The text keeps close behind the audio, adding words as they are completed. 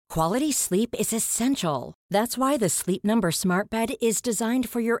Quality sleep is essential. That's why the Sleep Number Smart Bed is designed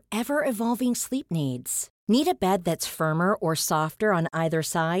for your ever-evolving sleep needs. Need a bed that's firmer or softer on either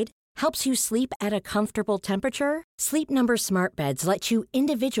side? Helps you sleep at a comfortable temperature? Sleep Number Smart Beds let you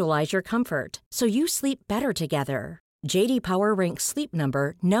individualize your comfort so you sleep better together. JD Power ranks Sleep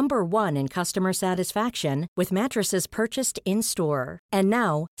Number number 1 in customer satisfaction with mattresses purchased in-store. And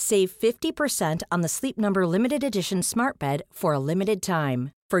now, save 50% on the Sleep Number Limited Edition Smart Bed for a limited time.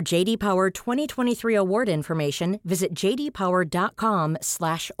 For JD Power 2023 award information, visit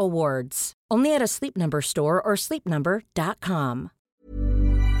jdpower.com/awards. Only at a Sleep Number store or sleepnumber.com.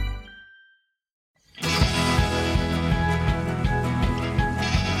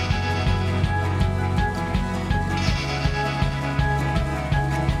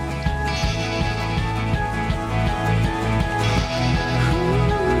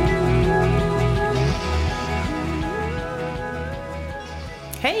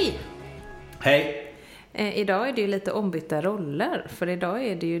 Hej! Hej! Idag är det ju lite ombytta roller. För idag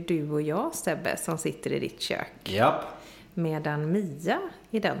är det ju du och jag, Sebbe, som sitter i ditt kök. Japp. Medan Mia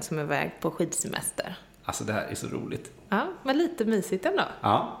är den som är iväg på skidsemester. Alltså det här är så roligt. Ja, men lite mysigt ändå.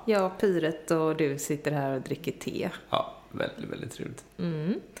 Ja. Jag, Pyret och du sitter här och dricker te. Ja, väldigt, väldigt trevligt.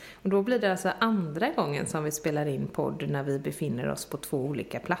 Och då blir det alltså andra gången som vi spelar in podd när vi befinner oss på 2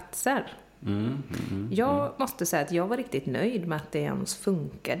 olika platser. Jag måste säga att jag var riktigt nöjd med att det ens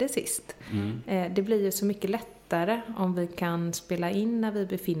funkade sist. Det blir ju så mycket lättare om vi kan spela in när vi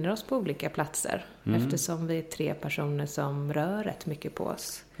befinner oss på olika platser. Eftersom vi är 3 personer som rör rätt mycket på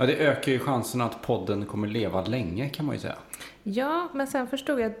oss. Ja, det ökar ju chansen att podden kommer leva länge, kan man ju säga. Ja, men sen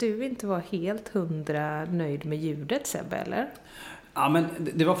förstod jag att du inte var helt 100 nöjd med ljudet, Sebbe, eller? Ja, men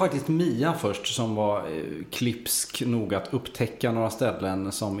det var faktiskt Mia först som var klipsk nog att upptäcka några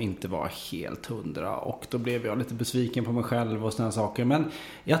ställen som inte var helt 100. Och då blev jag lite besviken på mig själv och sådana saker. Men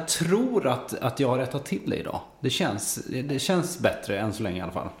jag tror att jag har rättat till det idag. Det känns bättre än så länge i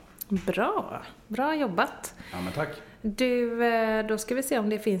alla fall. Bra jobbat. Ja, men tack. Du, då ska vi se om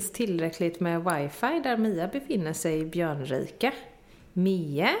det finns tillräckligt med wifi där Mia befinner sig i Björnrika.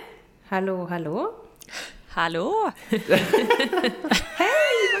 Mia, hallå? Hallå! Hej,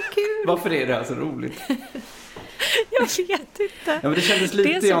 vad kul! Varför är det här så roligt? Jag vet inte. Ja, men det kändes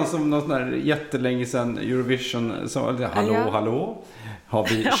lite grann som något sån här jättelänge sedan Eurovision. Så, hallå. Har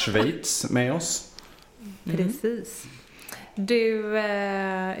vi Schweiz med oss? Precis. Du,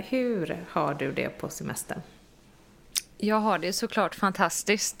 hur har du det på semestern? Jag har det såklart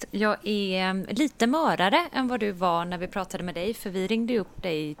fantastiskt. Jag är lite mörare än vad du var när vi pratade med dig. För vi ringde upp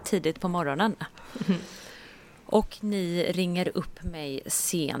dig tidigt på morgonen. Och ni ringer upp mig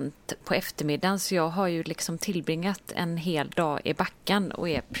sent på eftermiddagen. Så jag har ju liksom tillbringat en hel dag i backen. Och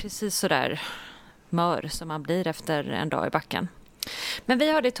är precis så där mör som man blir efter en dag i backen. Men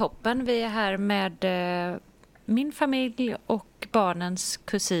vi har det toppen. Vi är här med min familj och barnens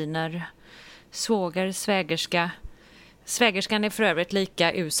kusiner. Svåger, svägerska. Svägerskan är för övrigt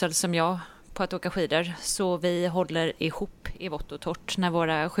lika usel som jag på att åka skidor. Så vi håller ihop i vått och torrt. När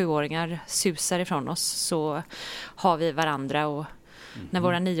våra 7-åringar susar ifrån oss så har vi varandra. Och när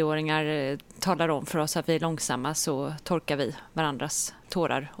våra 9-åringar talar om för oss att vi är långsamma så torkar vi varandras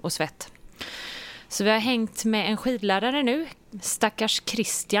tårar och svett. Så vi har hängt med en skidlärare nu. Stackars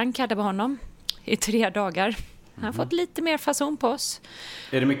Christian kallar vi honom. I 3 dagar. Han har fått lite mer fason på oss.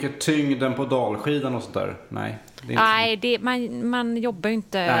 Är det mycket tyngden på dalskidan och sånt där? Nej. Nej, man jobbar ju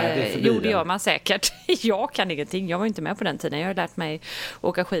inte. Nej, gjorde jag man säkert. Jag kan ingenting. Jag var inte med på den tiden. Jag har lärt mig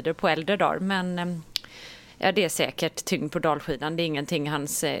åka skidor på äldre dagar. Men ja, det är säkert tyngd på dalskidan. Det är ingenting han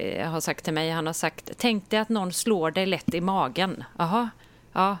har sagt till mig. Han har sagt, tänk dig att någon slår dig lätt i magen. Jaha,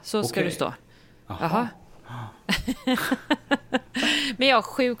 ja, så ska du stå. Jaha. Men jag har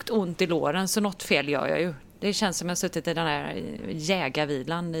sjukt ont i låren så något fel gör jag ju. Det känns som jag har suttit i den här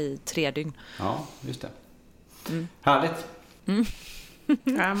jägarvilan i 3 dygn. Ja, just det. Härligt.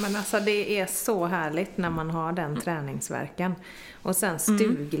 Ja, men alltså det är så härligt när man har den träningsverkan. Och sen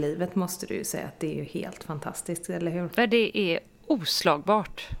stuglivet måste du ju säga att det är ju helt fantastiskt, eller hur? För det är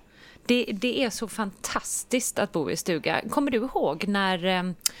oslagbart. Det är så fantastiskt att bo i stuga. Kommer du ihåg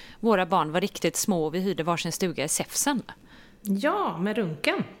när våra barn var riktigt små och vi hyrde varsin stuga i Säfsen? Ja, med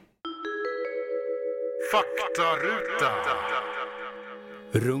runken. Faktaruta.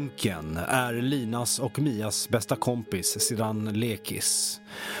 Runken är Linas och Mias bästa kompis sedan lekis.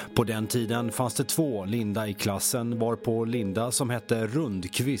 På den tiden fanns det 2 Linda i klassen, varpå Linda, som hette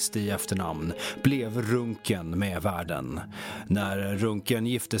Rundqvist i efternamn, blev Runken med världen. När Runken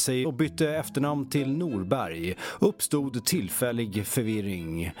gifte sig och bytte efternamn till Norberg uppstod tillfällig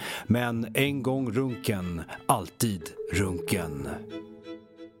förvirring. Men en gång Runken, alltid Runken.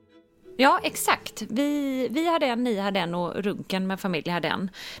 Ja, exakt. Vi hade en, ni hade en och Runken med familj hade en.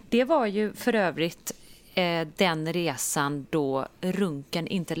 Det var ju för övrigt den resan då Runken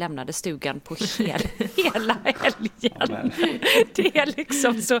inte lämnade stugan på hela helgen. Det är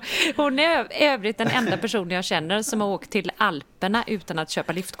liksom så. Hon är övrigt den enda personen jag känner som har åkt till Alperna utan att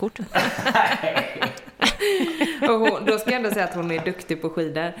köpa liftkort. Och då ska jag ändå säga att hon är duktig på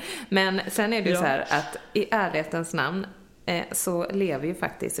skidor. Men sen är det ju så här att i ärlighetens namn så lever ju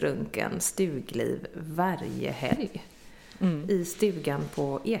faktiskt Runken stugliv varje helg i stugan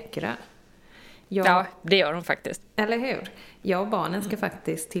på Ekerö. Ja, det gör hon faktiskt. Eller hur? Jag och barnen ska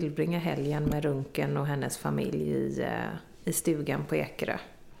faktiskt tillbringa helgen med Runken och hennes familj i stugan på Ekerö.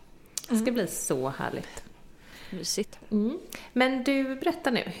 Det ska bli så härligt. Mysigt. Men du,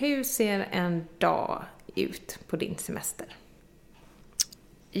 berätta nu, hur ser en dag ut på din semester?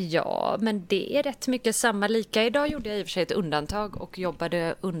 Ja, men det är rätt mycket samma lika. Idag gjorde jag i och för sig ett undantag och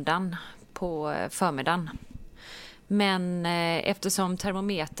jobbade undan på förmiddagen. Men eftersom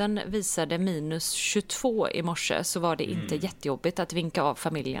termometern visade minus 22 i morse så var det inte jättejobbigt att vinka av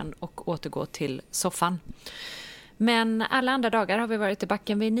familjen och återgå till soffan. Men alla andra dagar har vi varit i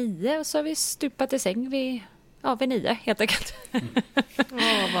backen vid 9 och så har vi stupat i säng vid 9 helt enkelt.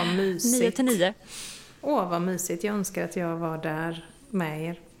 Åh, vad mysigt. 9 till 9. Åh, vad mysigt. Jag önskar att jag var där med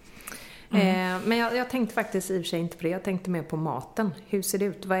er. Men jag tänkte faktiskt i och för sig inte på det. Jag tänkte mer på maten. Hur ser det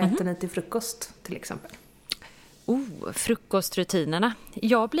ut? Vad äter ni till frukost till exempel? Frukostrutinerna.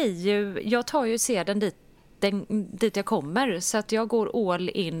 Jag tar ju seden dit jag kommer, så att jag går all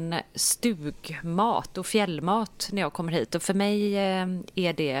in stugmat och fjällmat när jag kommer hit, och för mig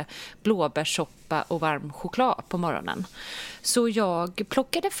är det blåbärssoppa och varm choklad på morgonen. Så jag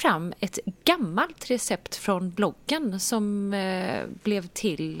plockade fram ett gammalt recept från bloggen som blev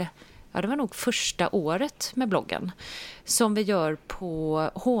till, det var nog första året med bloggen, som vi gör på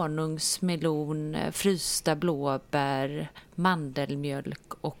honungsmelon, frysta blåbär,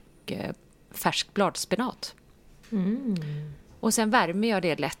 mandelmjölk och färsk bladspenat. Och sen värmer jag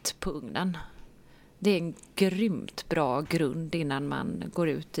det lätt på ugnen. Det är en grymt bra grund innan man går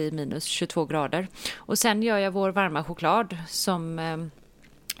ut i minus 22 grader. Och sen gör jag vår varma choklad som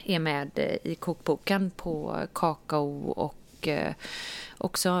är med i kokboken på kakao och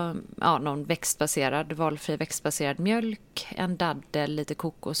också någon valfri växtbaserad mjölk, en daddel, lite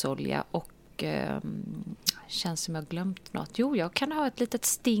kokosolja och känns som jag glömt något. Jo, jag kan ha ett litet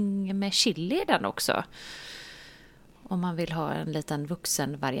sting med chili i den också. Om man vill ha en liten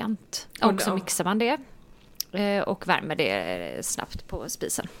vuxen variant. Och så mixar man det och värmer det snabbt på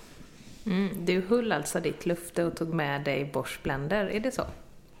spisen. Du höll alltså ditt lufte och tog med dig Bosch blender, är det så?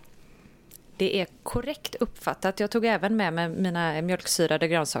 Det är korrekt uppfattat. Jag tog även med mig mina mjölksyrade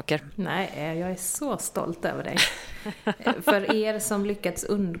grönsaker. Nej, jag är så stolt över dig. För er som lyckats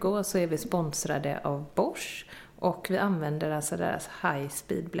undgå så är vi sponsrade av Bosch. Och vi använder alltså deras High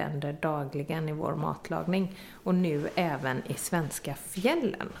Speed Blender dagligen i vår matlagning. Och nu även i svenska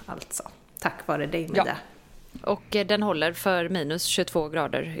fjällen alltså. Tack vare dig, Mia. Ja. Och den håller för minus 22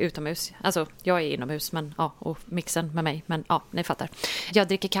 grader utomhus. Alltså, jag är inomhus, men och mixen med mig. Men ni fattar. Jag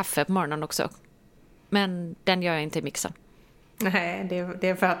dricker kaffe på morgonen också. Men den gör jag inte i mixen. Nej,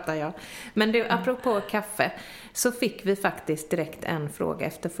 det fattar jag. Men du, apropå kaffe, så fick vi faktiskt direkt en fråga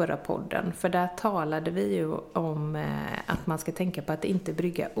efter förra podden. För där talade vi ju om att man ska tänka på att inte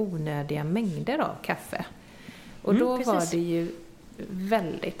brygga onödiga mängder av kaffe. Och då var det ju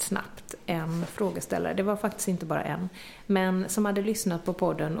väldigt snabbt en frågeställare, det var faktiskt inte bara en, men som hade lyssnat på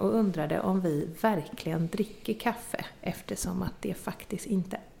podden och undrade om vi verkligen dricker kaffe, eftersom att det faktiskt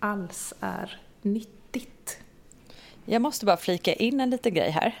inte alls är nyttigt. Jag måste bara flika in en liten grej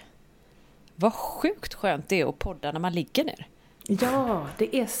här. Vad sjukt skönt det är att podda när man ligger ner. Ja,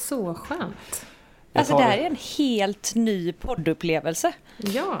 det är så skönt. Alltså det här är en helt ny poddupplevelse.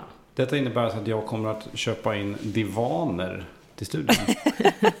 Ja. Detta innebär alltså att jag kommer att köpa in divaner till studion.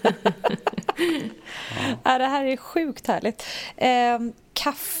 Ja, det här är sjukt härligt.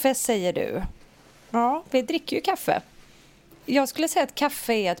 Kaffe säger du. Ja, vi dricker ju kaffe. Jag skulle säga att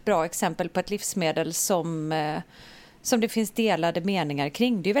kaffe är ett bra exempel på ett livsmedel som det finns delade meningar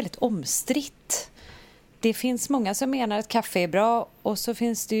kring. Det är väldigt omstritt. Det finns många som menar att kaffe är bra, och så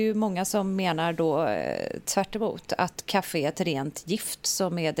finns det ju många som menar då tvärt emot att kaffe är ett rent gift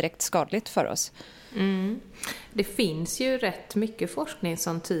som är direkt skadligt för oss. Det finns ju rätt mycket forskning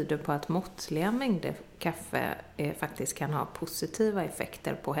som tyder på att måttliga mängder kaffe faktiskt kan ha positiva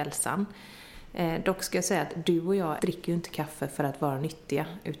effekter på hälsan. Dock ska jag säga att du och jag dricker ju inte kaffe för att vara nyttiga,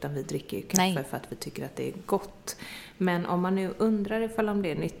 utan vi dricker ju kaffe för att vi tycker att det är gott. Men om man nu undrar ifall om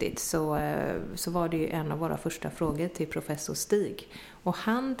det är nyttigt så var det ju en av våra första frågor till professor Stig. Och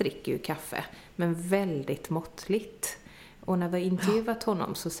han dricker ju kaffe, men väldigt måttligt. Och när vi har intervjuat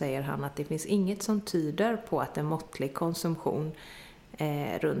honom så säger han att det finns inget som tyder på att en måttlig konsumtion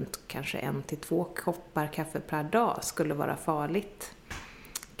runt kanske 1-2 koppar kaffe per dag skulle vara farligt.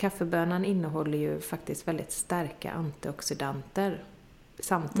 Kaffebönan innehåller ju faktiskt väldigt starka antioxidanter.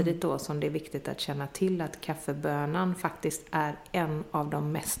 Samtidigt då som det är viktigt att känna till att kaffebönan faktiskt är en av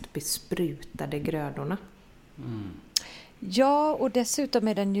de mest besprutade grödorna. Ja, och dessutom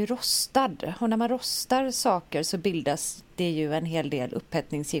är den ju rostad. Och när man rostar saker så bildas det ju en hel del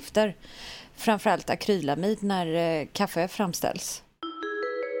upphettningsgifter. Framförallt akrylamid när kaffe framställs.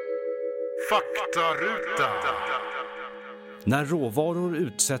 Faktaruta. När råvaror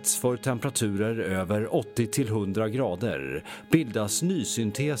utsätts för temperaturer över 80-100 grader bildas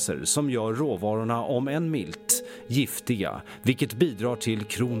nysynteser som gör råvarorna, om än milt, giftiga, vilket bidrar till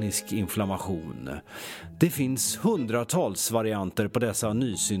kronisk inflammation. Det finns hundratals varianter på dessa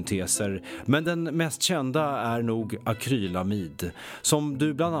nysynteser, men den mest kända är nog akrylamid, som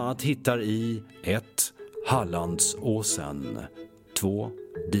du bland annat hittar i 1. Hallandsåsen, 2.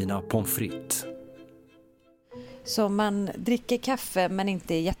 Dina pommes frites. Så om man dricker kaffe men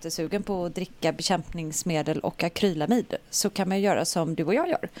inte är jättesugen på att dricka bekämpningsmedel och akrylamid så kan man göra som du och jag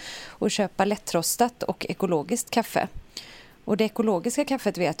gör och köpa lättrostat och ekologiskt kaffe. Och det ekologiska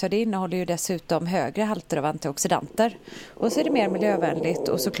kaffet vet jag, det innehåller ju dessutom högre halter av antioxidanter. Och så är det mer miljövänligt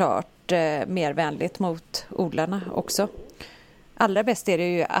och såklart mer vänligt mot odlarna också. Allra bäst är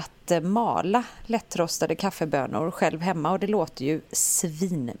det ju att mala lättrostade kaffebönor själv hemma och det låter ju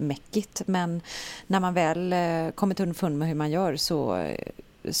svinmäckigt. Men när man väl kommit underfund med hur man gör så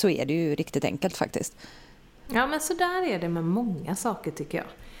är det ju riktigt enkelt faktiskt. Ja, men så där är det med många saker tycker jag.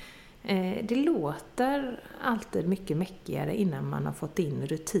 Det låter alltid mycket mäckigare innan man har fått in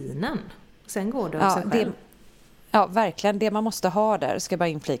rutinen. Sen går det av sig själv. Ja, verkligen. Det man måste ha där, ska jag bara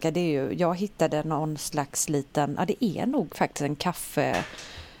inflika, det är ju, jag hittade någon slags liten, ja det är nog faktiskt en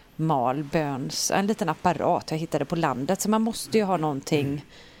kaffemalböns, en liten apparat jag hittade på landet. Så man måste ju ha någonting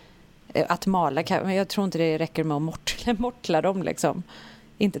att mala. Men jag tror inte det räcker med att mortla dem liksom.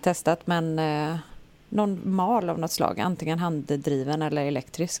 Inte testat, men någon mal av något slag, antingen handdriven eller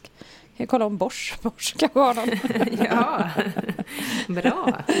elektrisk. Jag kollar om Bosch kan ha någon. Ja,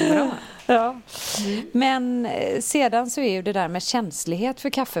 bra. Ja. Men sedan så är ju det där med känslighet för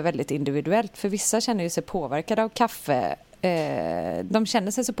kaffe väldigt individuellt. För vissa känner ju sig påverkade av kaffe. De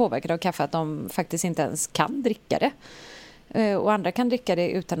känner sig så påverkade av kaffe att de faktiskt inte ens kan dricka det. Och andra kan dricka det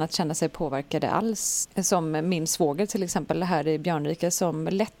utan att känna sig påverkade alls. Som min svåger till exempel här i Björnrike som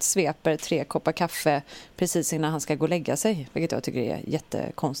lätt sveper 3 koppar kaffe precis innan han ska gå och lägga sig. Vilket jag tycker är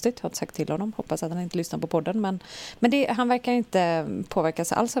jättekonstigt. Jag har inte sagt till honom. Hoppas att han inte lyssnar på podden. Men han verkar inte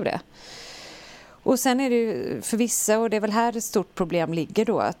påverkas alls av det. Och sen är det ju för vissa, och det är väl här ett stort problem ligger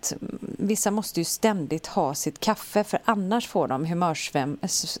då, att vissa måste ju ständigt ha sitt kaffe för annars får de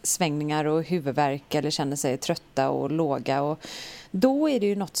humörsvängningar och huvudvärk eller känner sig trötta och låga. Och då är det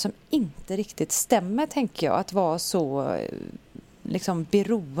ju något som inte riktigt stämmer, tänker jag, att vara så liksom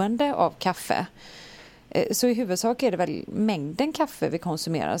beroende av kaffe. Så i huvudsak är det väl mängden kaffe vi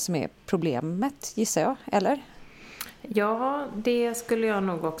konsumerar som är problemet, gissar jag, eller? Ja, det skulle jag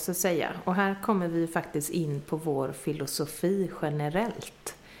nog också säga. Och här kommer vi faktiskt in på vår filosofi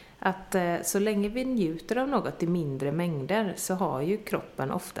generellt. Att så länge vi njuter av något i mindre mängder så har ju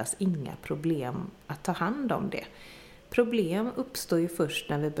kroppen oftast inga problem att ta hand om det. Problem uppstår ju först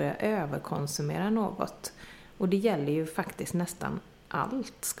när vi börjar överkonsumera något. Och det gäller ju faktiskt nästan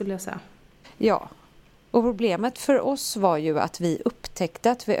allt, skulle jag säga. Ja. Och problemet för oss var ju att vi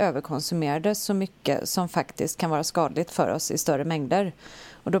upptäckte att vi överkonsumerade så mycket som faktiskt kan vara skadligt för oss i större mängder.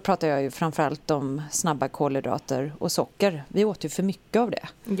 Och då pratar jag ju framförallt om snabba kolhydrater och socker. Vi åt ju för mycket av det.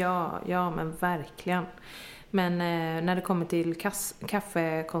 Ja, men verkligen. Men när det kommer till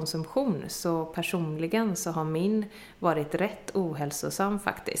kaffekonsumtion så personligen så har min varit rätt ohälsosam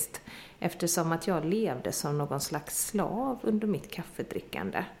faktiskt. Eftersom att jag levde som någon slags slav under mitt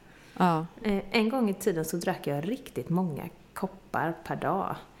kaffedrickande. Ja. En gång i tiden så drack jag riktigt många koppar per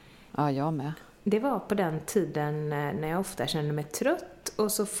dag. Ja, jag med. Det var på den tiden när jag ofta kände mig trött.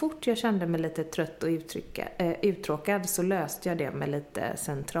 Och så fort jag kände mig lite trött och uttråkad så löste jag det med lite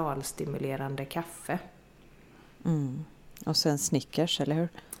centralstimulerande kaffe. Och sen Snickers, eller hur?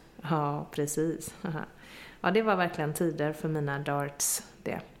 Ja, precis. Ja, det var verkligen tider för mina darts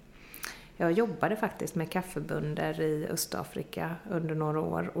det. Jag jobbade faktiskt med kaffebönder i Östafrika under några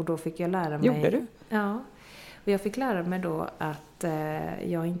år och då fick jag lära mig... Gjorde du? Ja, och jag fick lära mig då att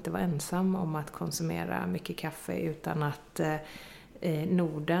jag inte var ensam om att konsumera mycket kaffe utan att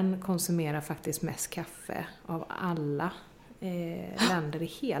Norden konsumerar faktiskt mest kaffe av alla länder i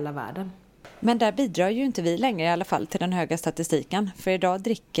hela världen. Men där bidrar ju inte vi längre i alla fall till den höga statistiken. För idag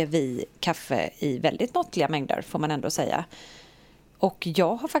dricker vi kaffe i väldigt måttliga mängder, får man ändå säga. Och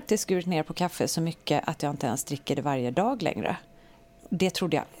jag har faktiskt skurit ner på kaffe så mycket att jag inte ens dricker det varje dag längre.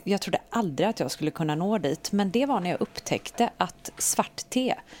 Jag trodde aldrig att jag skulle kunna nå dit. Men det var när jag upptäckte att svart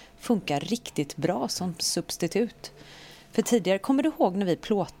te funkar riktigt bra som substitut. För tidigare, kommer du ihåg när vi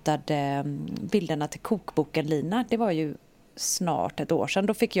plåtade bilderna till kokboken Lina? Det var ju snart ett år sedan.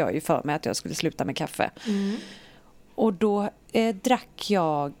 Då fick jag ju för mig att jag skulle sluta med kaffe. Och då drack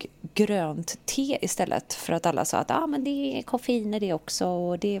jag grönt te istället. För att alla sa att men det är koffein i det också.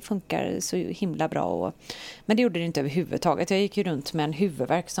 Och det funkar så himla bra. Men det gjorde det inte överhuvudtaget. Jag gick ju runt med en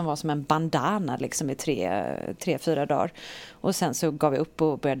huvudvärk som var som en bandana liksom i 3-4 dagar. Och sen så gav jag upp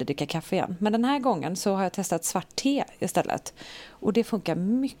och började dricka kaffe igen. Men den här gången så har jag testat svart te istället. Och det funkar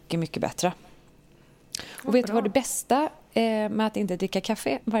mycket, mycket bättre. Och vet du vad det bästa med att inte dricka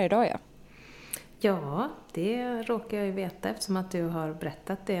kaffe varje dag är? Ja, det råkar jag ju veta eftersom att du har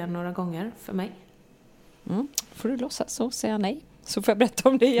berättat det några gånger för mig. Får du låtsas så säga nej? Så får jag berätta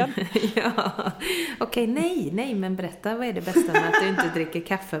om det igen. Ja, okej, nej, men berätta, vad är det bästa med att du inte dricker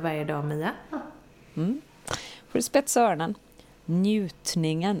kaffe varje dag, Mia? Får du spetsa öronen?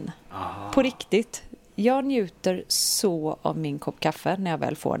 Njutningen. Aha. På riktigt. Jag njuter så av min kopp kaffe när jag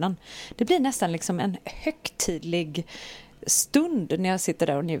väl får den. Det blir nästan liksom en högtidlig stund när jag sitter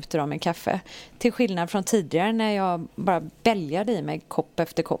där och njuter av min kaffe. Till skillnad från tidigare när jag bara bälgade i mig kopp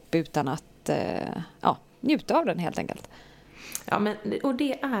efter kopp utan att njuta av den helt enkelt. Ja, men, och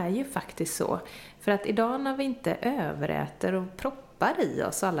det är ju faktiskt så. För att idag när vi inte överäter och proppar i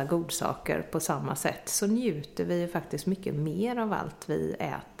oss alla godsaker på samma sätt så njuter vi ju faktiskt mycket mer av allt vi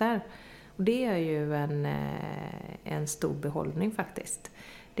äter. Och det är ju en stor behållning faktiskt.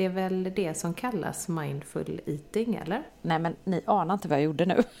 Det är väl det som kallas mindful eating, eller? Nej, men ni anar inte vad jag gjorde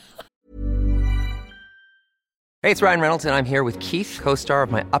nu. Hey, it's Ryan Reynolds, and I'm here with Keith, co-star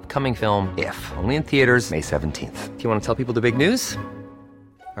of my upcoming film, If, only in theaters May 17th. Do you want to tell people the big news?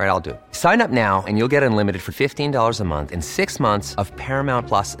 All right, I'll do it. Sign up now and you'll get unlimited for $15 a month and 6 months of Paramount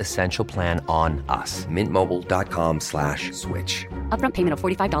Plus Essential Plan on us. MintMobile.com/switch. Upfront payment of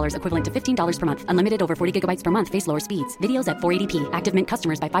 $45 equivalent to $15 per month. Unlimited over 40 gigabytes per month. Face lower speeds. Videos at 480p. Active Mint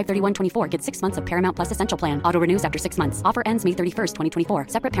customers by 531.24 get 6 months of Paramount Plus Essential Plan. Auto renews after 6 months. Offer ends May 31st, 2024.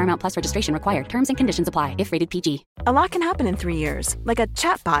 Separate Paramount Plus registration required. Terms and conditions apply if rated PG. A lot can happen in 3 years. Like a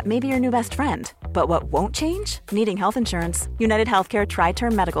chatbot may be your new best friend. But what won't change? Needing health insurance. United Healthcare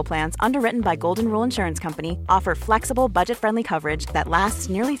Tri-Term Medical Plans, underwritten by Golden Rule Insurance Company, offer flexible, budget-friendly coverage that lasts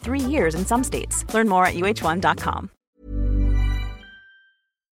nearly 3 years in some states. Learn more at uh1.com.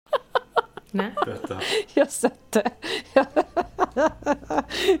 Nej.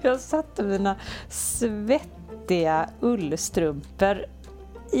 Jag satte mina svettiga ullstrumpor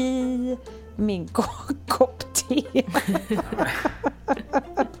i min kopp te.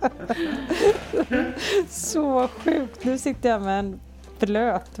 Så sjukt. Nu sitter jag med en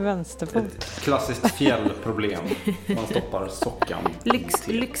blöt vänsterfot. Ett klassiskt fjällproblem. Man stoppar sockan.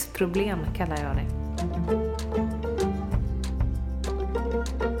 Lyxproblem kallar jag det.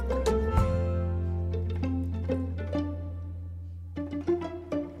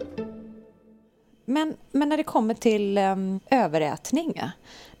 Men när det kommer till överätning,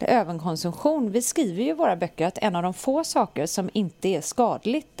 överkonsumtion, vi skriver ju i våra böcker att en av de få saker som inte är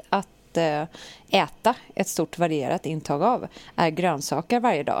skadligt att äta ett stort varierat intag av är grönsaker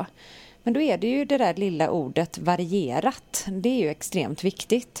varje dag. Men då är det ju det där lilla ordet varierat, det är ju extremt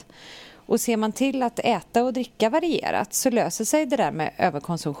viktigt. Och ser man till att äta och dricka varierat så löser sig det där med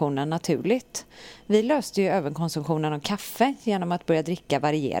överkonsumtionen naturligt. Vi löste ju överkonsumtionen av kaffe genom att börja dricka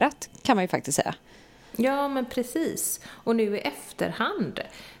varierat, kan man ju faktiskt säga. Ja, men precis. Och nu i efterhand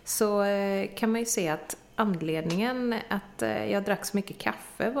så kan man ju se att anledningen att jag drack så mycket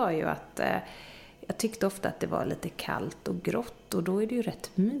kaffe var ju att jag tyckte ofta att det var lite kallt och grått. Och då är det ju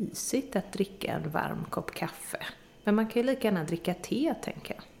rätt mysigt att dricka en varm kopp kaffe. Men man kan ju lika gärna dricka te,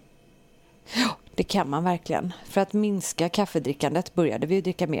 tänker jag. Ja, det kan man verkligen. För att minska kaffedrickandet började vi ju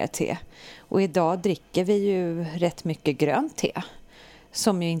dricka mer te. Och idag dricker vi ju rätt mycket grönt te.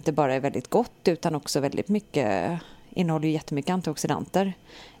 Som ju inte bara är väldigt gott utan också väldigt mycket, innehåller ju jättemycket antioxidanter.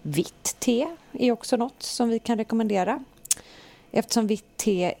 Vitt te är också något som vi kan rekommendera. Eftersom vitt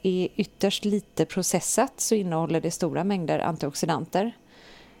te är ytterst lite processat så innehåller det stora mängder antioxidanter.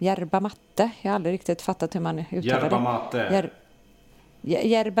 Yerba mate, jag har aldrig riktigt fattat hur man uttalar Yerba mate.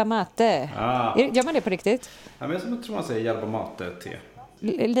 Yerba mate. Ah. Gör man det på riktigt? Ja, men jag tror man säger yerba mate te.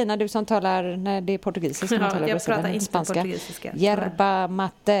 Lina, du som talar när det är portugisiska, man talar jag pratar inte spanska. portugisiska. Yerba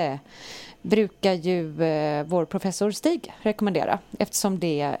mate brukar ju vår professor Stig rekommendera, eftersom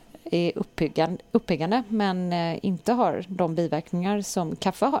det är uppiggande men inte har de biverkningar som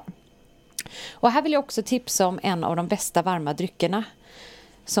kaffe har. Och här vill jag också tipsa om en av de bästa varma dryckerna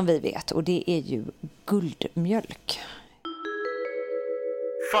som vi vet, och det är ju guldmjölk.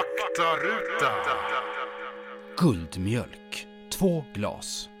 Faktaruta. Guldmjölk. 2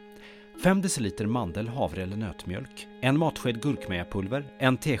 glas. 5 deciliter mandel, havre eller nötmjölk. 1 matsked gurkmejapulver.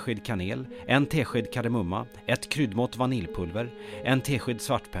 1 tesked kanel. 1 tesked kardemumma. 1 kryddmått vaniljpulver. 1 tesked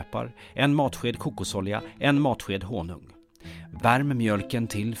svartpeppar. 1 matsked kokosolja. 1 matsked honung. Värm mjölken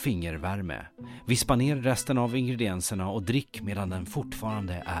till fingervärme. Vispa ner resten av ingredienserna och drick medan den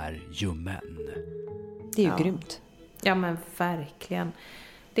fortfarande är ljummen. Det är ju grymt. Ja, men verkligen.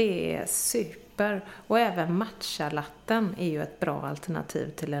 Det är super. Och även matcha-latten är ju ett bra alternativ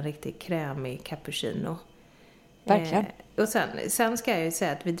till en riktigt krämig cappuccino. Verkligen. Och sen ska jag ju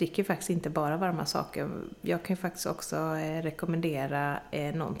säga att vi dricker faktiskt inte bara varma saker. Jag kan ju faktiskt också rekommendera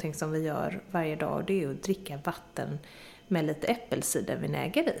någonting som vi gör varje dag. Och det är att dricka vatten med lite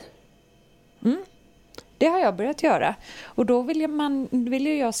äppelcidervinäger i. Det har jag börjat göra. Och då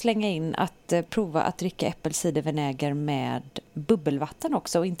vill jag slänga in att prova att dricka äppelcidervinäger med bubbelvatten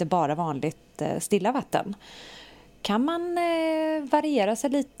också, och inte bara vanligt stilla vatten. Kan man variera sig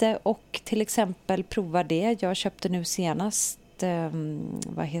lite och till exempel prova det. Jag köpte nu senast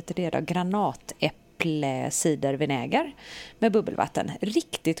granatäpplecidervinäger med bubbelvatten.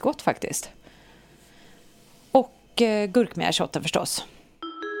 Riktigt gott faktiskt. Och gurkmejashotten förstås.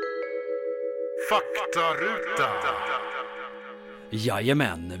 Faktaruta.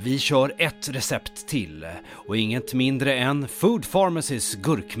 Jajamän, vi kör ett recept till. Och inget mindre än Food Pharmacys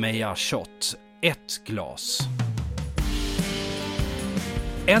gurkmeja shot. 1 glas.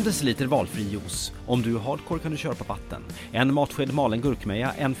 1 deciliter valfri juice. Om du är hardcore kan du köra på vatten. 1 matsked malen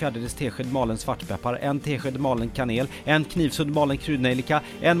gurkmeja, 1/4 tesked malen svartpeppar, 1 tesked malen kanel, 1 knivsudd malen kryddnejlika,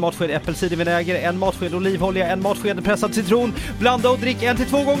 1 matsked äppelcidervinäger, 1 matsked olivolja, 1 matsked pressad citron. Blanda och drick 1 till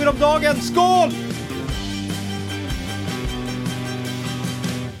 2 gånger om dagen. Skål!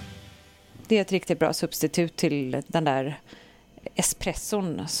 Det är ett riktigt bra substitut till den där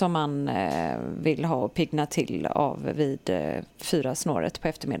espresson som man vill ha och pigna till av vid 4-snåret på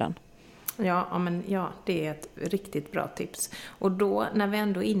eftermiddagen. Ja, det är ett riktigt bra tips. Och då, när vi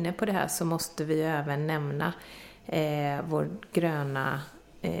ändå är inne på det här, så måste vi ju även nämna vår gröna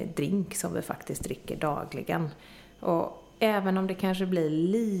drink som vi faktiskt dricker dagligen. Och även om det kanske blir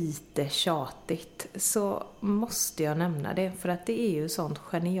lite tjatigt så måste jag nämna det, för att det är ju sånt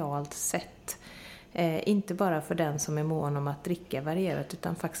genialt sätt. Inte bara för den som är mån om att dricka varierat,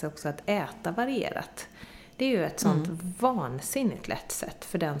 utan faktiskt också att äta varierat. Det är ju ett sånt vansinnigt lätt sätt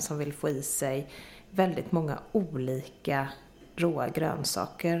för den som vill få i sig väldigt många olika råa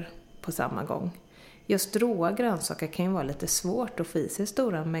grönsaker på samma gång. Just råa grönsaker kan ju vara lite svårt att få i sig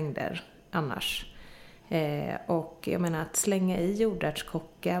stora mängder annars. Och jag menar att slänga i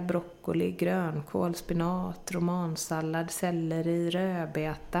jordärtskocka, broccoli, grönkål, spinat, romansallad, selleri,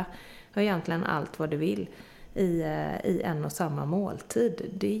 rödbeta och egentligen allt vad du vill i en och samma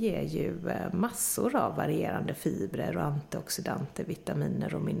måltid. Det ger ju massor av varierande fibrer och antioxidanter,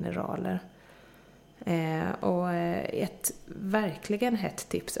 vitaminer och mineraler. Och ett verkligen hett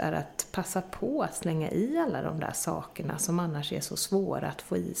tips är att passa på att slänga i alla de där sakerna som annars är så svåra att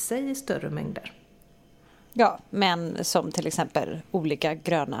få i sig i större mängder. Ja, men som till exempel olika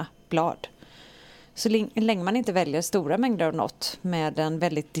gröna blad. Så länge man inte väljer stora mängder av något med en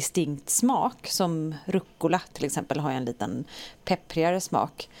väldigt distinkt smak, som rucola till exempel har en liten pepprigare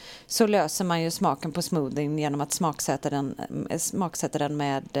smak, så löser man ju smaken på smoothien genom att smaksätta den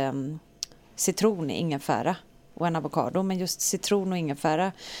med citron, ingefära och en avokado. Men just citron och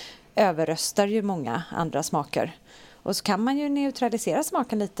ingefära överröstar ju många andra smaker. Och så kan man ju neutralisera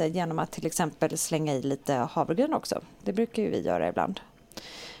smaken lite genom att till exempel slänga i lite havregryn också. Det brukar ju vi göra ibland.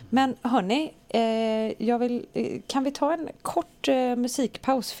 Men hörni, kan vi ta en kort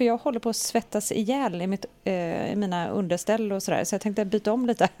musikpaus? För jag håller på att svettas ihjäl i mina underställ och sådär. Så jag tänkte byta om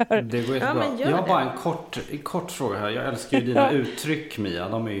lite här. Det går jättebra. Ja, jag har bara en kort fråga här. Jag älskar ju dina uttryck, Mia.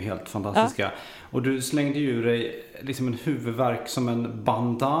 De är ju helt fantastiska. Ja. Och du slängde ju ur dig liksom en huvudvärk som en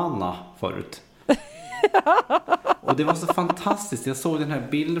bandana förut. Och det var så fantastiskt. Jag såg den här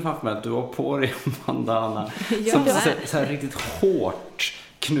bilden framför mig att du var på dig en bandana som så här riktigt hårt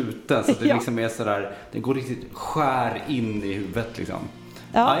knuten, så att det liksom är sådär, det går riktigt skär in i huvudet liksom.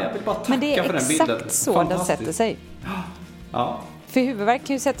 Ja, jag vill bara tacka för den bilden. Men det är exakt så den sätter sig. Ja. För huvudvärk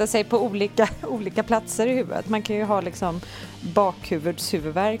kan ju sätta sig på olika platser i huvudet. Man kan ju ha liksom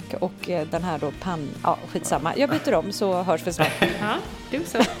bakhuvudshuvudvärk och den här då skitsamma. Jag byter om så hörs vi snart. Ja, du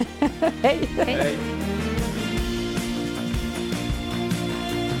så. Hej. Hej.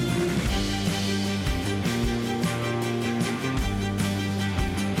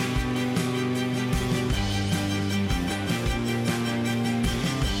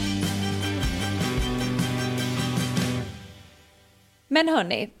 Men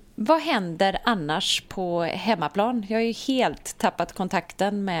hörni, vad händer annars på hemmaplan? Jag har ju helt tappat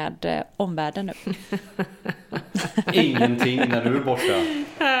kontakten med omvärlden nu. Ingenting när du är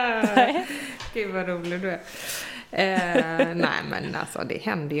borta. Gud vad rolig du är. Nej men alltså det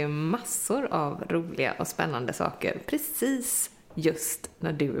händer ju massor av roliga och spännande saker precis just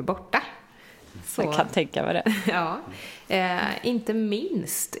när du är borta. Så, jag kan tänka mig det. Ja, inte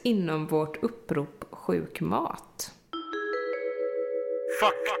minst inom vårt upprop Sjuk mat.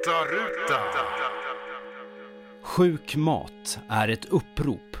 Faktaruta. Sjuk mat är ett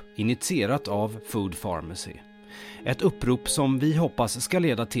upprop initierat av Food Pharmacy. Ett upprop som vi hoppas ska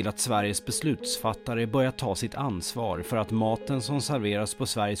leda till att Sveriges beslutsfattare börjar ta sitt ansvar för att maten som serveras på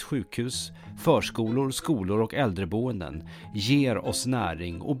Sveriges sjukhus, förskolor, skolor och äldreboenden ger oss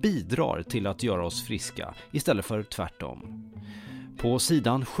näring och bidrar till att göra oss friska istället för tvärtom. På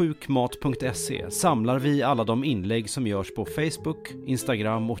sidan sjukmat.se samlar vi alla de inlägg som görs på Facebook,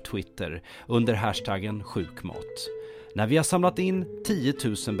 Instagram och Twitter under hashtaggen sjukmat. När vi har samlat in 10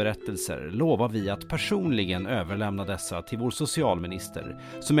 000 berättelser lovar vi att personligen överlämna dessa till vår socialminister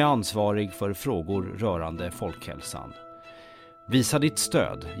som är ansvarig för frågor rörande folkhälsan. Visa ditt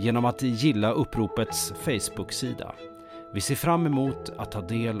stöd genom att gilla uppropets Facebook-sida. Vi ser fram emot att ta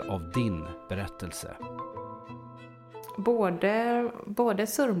del av din berättelse. Både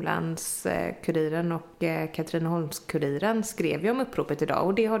Sörmlandskuriren och Katrineholmskuriren skrev ju om uppropet idag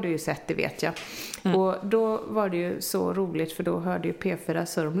och det har du ju sett, det vet jag. Och då var det ju så roligt för då hörde ju P4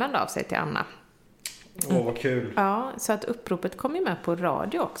 Sörmland av sig till Anna. Vad kul. Ja, så att uppropet kom ju med på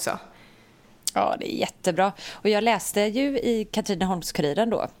radio också. Ja, det är jättebra. Och jag läste ju i Katrineholmskuriren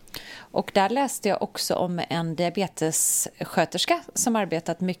då. Och där läste jag också om en diabetessköterska som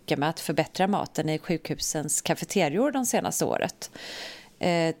arbetat mycket med att förbättra maten i sjukhusens kafeterior de senaste året.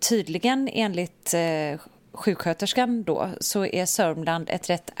 Tydligen enligt sjuksköterskan då så är Sörmland ett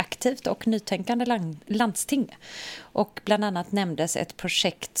rätt aktivt och nytänkande landsting. Och bland annat nämndes ett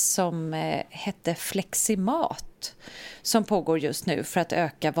projekt som hette Fleximat som pågår just nu för att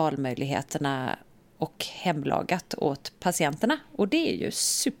öka valmöjligheterna och hemlagat åt patienterna. Och det är ju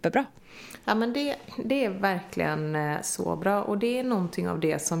superbra. Ja, men det är verkligen så bra. Och det är någonting av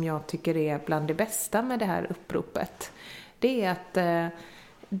det som jag tycker är bland det bästa med det här uppropet. Det är att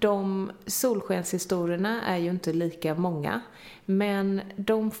de solskenshistorierna är ju inte lika många. Men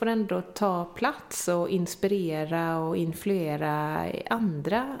de får ändå ta plats och inspirera och influera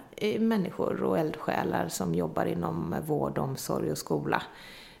andra människor och eldsjälar som jobbar inom vård, omsorg och skola.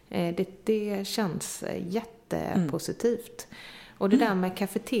 Det känns jättepositivt. Och det där med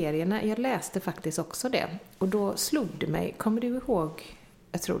kafeterierna, jag läste faktiskt också det. Och då slog det mig, kommer du ihåg,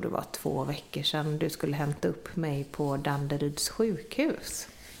 jag tror det var 2 veckor sedan du skulle hämta upp mig på Danderyds sjukhus.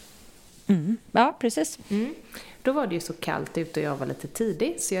 Ja, precis. Då var det ju så kallt ute och jag var lite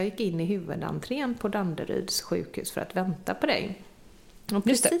tidig så jag gick in i huvudentrén på Danderyds sjukhus för att vänta på dig. Och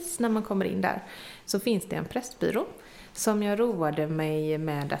precis när man kommer in där så finns det en pressbyrå som jag roade mig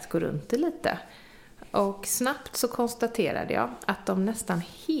med att gå runt i lite. Och snabbt så konstaterade jag att de nästan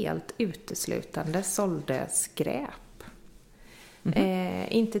helt uteslutande sålde skräp.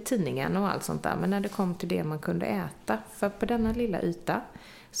 Inte tidningen och allt sånt där, men när det kom till det man kunde äta. För på denna lilla yta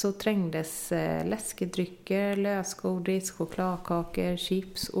så trängdes läskedrycker, lösgodis, chokladkakor,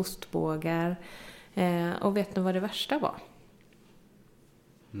 chips, ostbågar. Och vet ni vad det värsta var?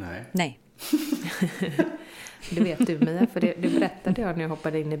 Nej. Det vet du, Mia, för det berättade jag när jag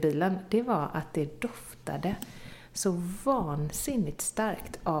hoppade in i bilen. Det var att det doftade så vansinnigt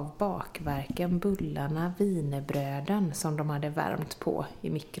starkt av bakverken, bullarna, wienerbröden som de hade värmt på i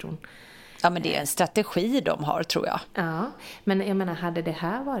mikron. Ja, men det är en strategi de har, tror jag. Ja, men jag menar, hade det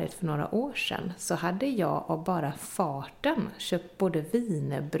här varit för några år sedan så hade jag av bara farten köpt både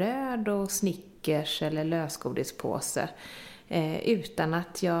wienerbröd och Snickers eller lösgodispåse utan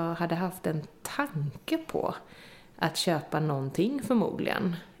att jag hade haft en tanke på att köpa någonting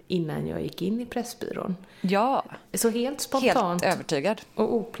förmodligen innan jag gick in i Pressbyrån. Ja, så helt spontant helt övertygad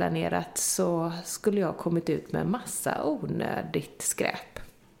och oplanerat så skulle jag kommit ut med massa onödigt skräp.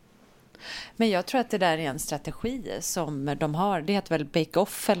 Men jag tror att det där är en strategi som de har. Det heter väl Bake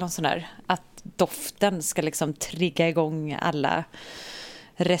Off eller något sånt där. Att doften ska liksom trigga igång alla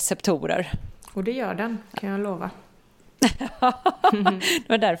receptorer. Och det gör den, kan jag lova. Det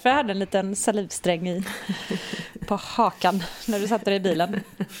var därför jag hade en liten salivsträng på hakan när du satte dig i bilen.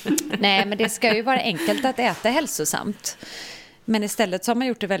 Nej, men det ska ju vara enkelt att äta hälsosamt. Men istället så har man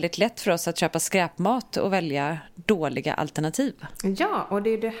gjort det väldigt lätt för oss att köpa skräpmat och välja dåliga alternativ. Ja, och det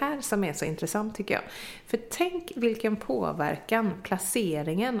är det här som är så intressant tycker jag. För tänk vilken påverkan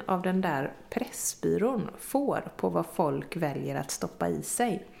placeringen av den där pressbyrån får på vad folk väljer att stoppa i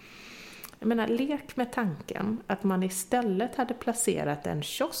sig. Jag menar, lek med tanken att man istället hade placerat en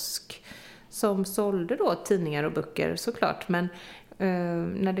kiosk som sålde då tidningar och böcker såklart. Men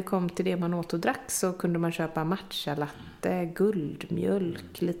när det kom till det man åt och drack så kunde man köpa matchalatte,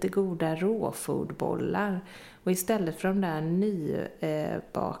 guldmjölk, lite goda råfodbollar. Och istället för de där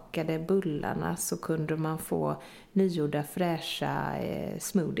nybakade bullarna så kunde man få nygjorda fräscha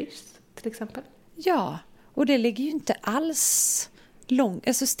smoothies till exempel. Ja, och det ligger ju inte alls långt.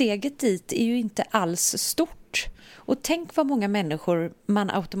 Alltså steget dit är ju inte alls stort. Och tänk vad många människor man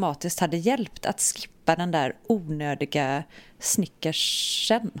automatiskt hade hjälpt att skippa den där onödiga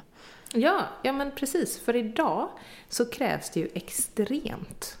snickersen. Ja, men precis. För idag så krävs det ju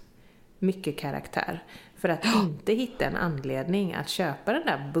extremt mycket karaktär för att inte hitta en anledning att köpa den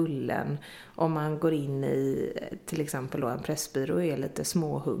där bullen om man går in i till exempel en pressbyrå och är lite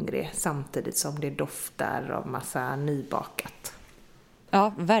småhungrig samtidigt som det doftar av massa nybakat.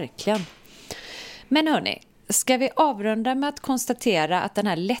 Ja, verkligen. Men hörni, ska vi avrunda med att konstatera att den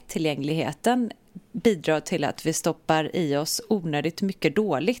här lättillgängligheten bidrar till att vi stoppar i oss onödigt mycket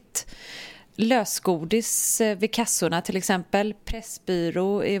dåligt. Lösgodis vid kassorna till exempel,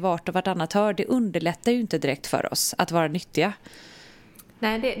 pressbyrå i vart och vartannat hör, det underlättar ju inte direkt för oss att vara nyttiga.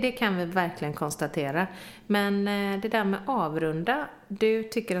 Nej, det kan vi verkligen konstatera. Men det där med avrunda, du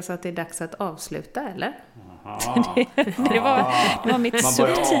tycker alltså att det är dags att avsluta, eller? det var mitt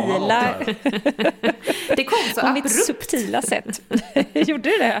subtila det kom så abrupt. Mitt subtila sätt. Gjorde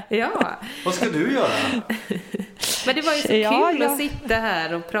det? Ja. Vad ska du göra? Men det var ju så kul att sitta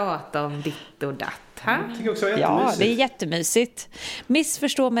här och prata om ditt och datt. Jag tycker också det är jättemysigt. Ja, det är jättemysigt.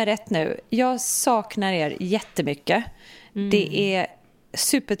 Missförstå mig rätt nu. Jag saknar er jättemycket. Det är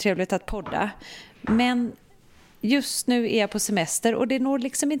supertrevligt att podda. Men just nu är jag på semester och det når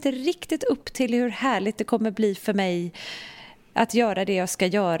liksom inte riktigt upp till hur härligt det kommer bli för mig att göra det jag ska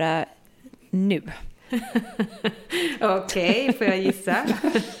göra nu. Okej, får jag gissa?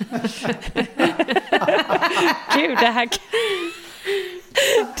 Gud,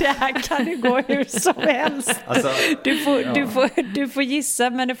 det här kan ju gå hur som helst. Alltså, du får gissa,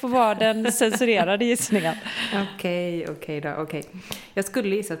 men det får vara den censurerade gissningen. Okej. Jag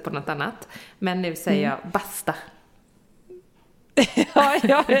skulle gissat på något annat, men nu säger jag basta.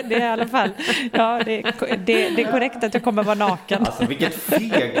 Ja, det är i alla fall. Ja, det är korrekt att jag kommer vara naken. Alltså, vilken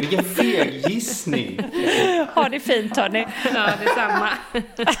feg gissning. Ha det fint, hörni. Ja, det är samma.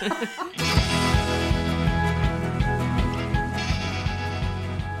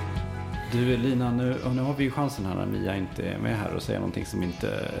 Du Lina, nu har vi ju chansen här när Mia inte är med här och säga någonting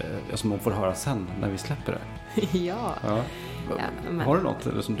som hon får höra sen när vi släpper det. Ja. Har du något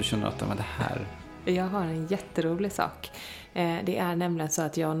eller som du känner att det här? Jag har en jätterolig sak. Det är nämligen så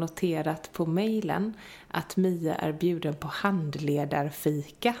att jag har noterat på mejlen att Mia är bjuden på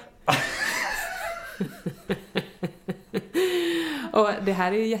handledarfika. Och det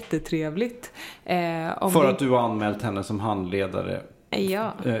här är ju jättetrevligt. För att du har anmält henne som handledare.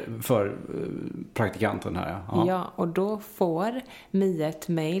 Ja. För praktikanten här. Ja, och då får Mia ett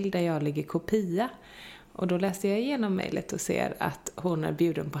mejl där jag ligger kopia. Och då läste jag igenom mejlet och ser att hon är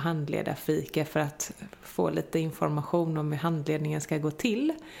bjuden på handledarfika för att få lite information om hur handledningen ska gå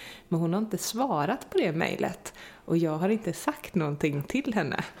till. Men hon har inte svarat på det mejlet. Och jag har inte sagt någonting till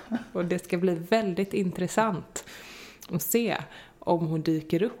henne. Och det ska bli väldigt intressant att se om hon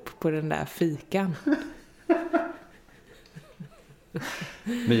dyker upp på den där fikan.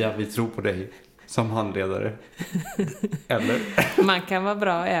 Mia, vi tror på dig som handledare. Eller? Man kan vara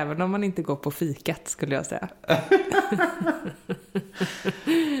bra även om man inte går på fikat, skulle jag säga.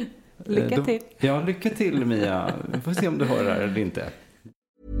 Lycka till. Ja, lycka till Mia. Vi får se om du hör det här eller inte.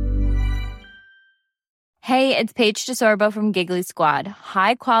 Hey, it's Paige DeSorbo from Giggly Squad.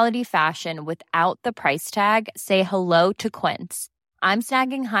 High quality fashion without the price tag. Say hello to Quince. I'm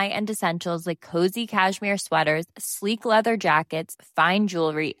snagging high-end essentials like cozy cashmere sweaters, sleek leather jackets, fine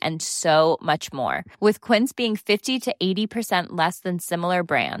jewelry, and so much more. With Quince being 50 to 80% less than similar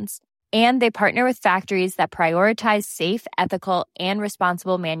brands. And they partner with factories that prioritize safe, ethical, and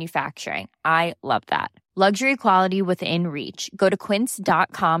responsible manufacturing. I love that. Luxury quality within reach. Go to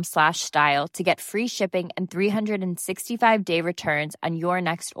quince.com/style to get free shipping and 365-day returns on your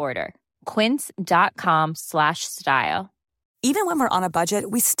next order. Quince.com/style. Even when we're on a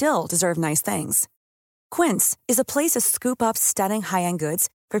budget, we still deserve nice things. Quince is a place to scoop up stunning high-end goods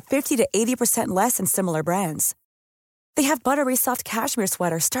for 50 to 80% less than similar brands. They have buttery soft cashmere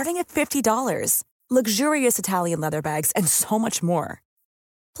sweaters starting at $50, luxurious Italian leather bags, and so much more.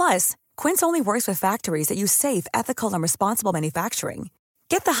 Plus, Quince only works with factories that use safe, ethical, and responsible manufacturing.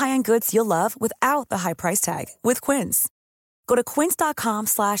 Get the high-end goods you'll love without the high price tag with Quince. Go to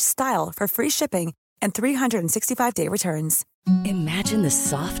quince.com/style for free shipping and 365-day returns. Imagine the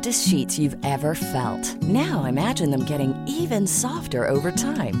softest sheets you've ever felt. Now imagine them getting even softer over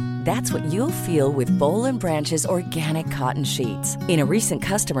time. That's what you'll feel with Boll & Branch's organic cotton sheets. In a recent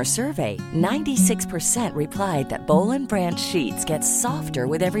customer survey, 96% replied that Boll & Branch sheets get softer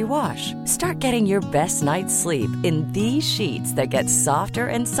with every wash. Start getting your best night's sleep in these sheets that get softer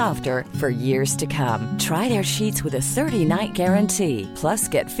and softer for years to come. Try their sheets with a 30-night guarantee. Plus,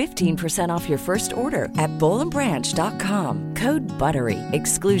 get 15% off your first order at bollandbranch.com. Code BUTTERY.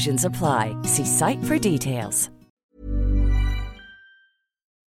 Exclusions apply. See site for details.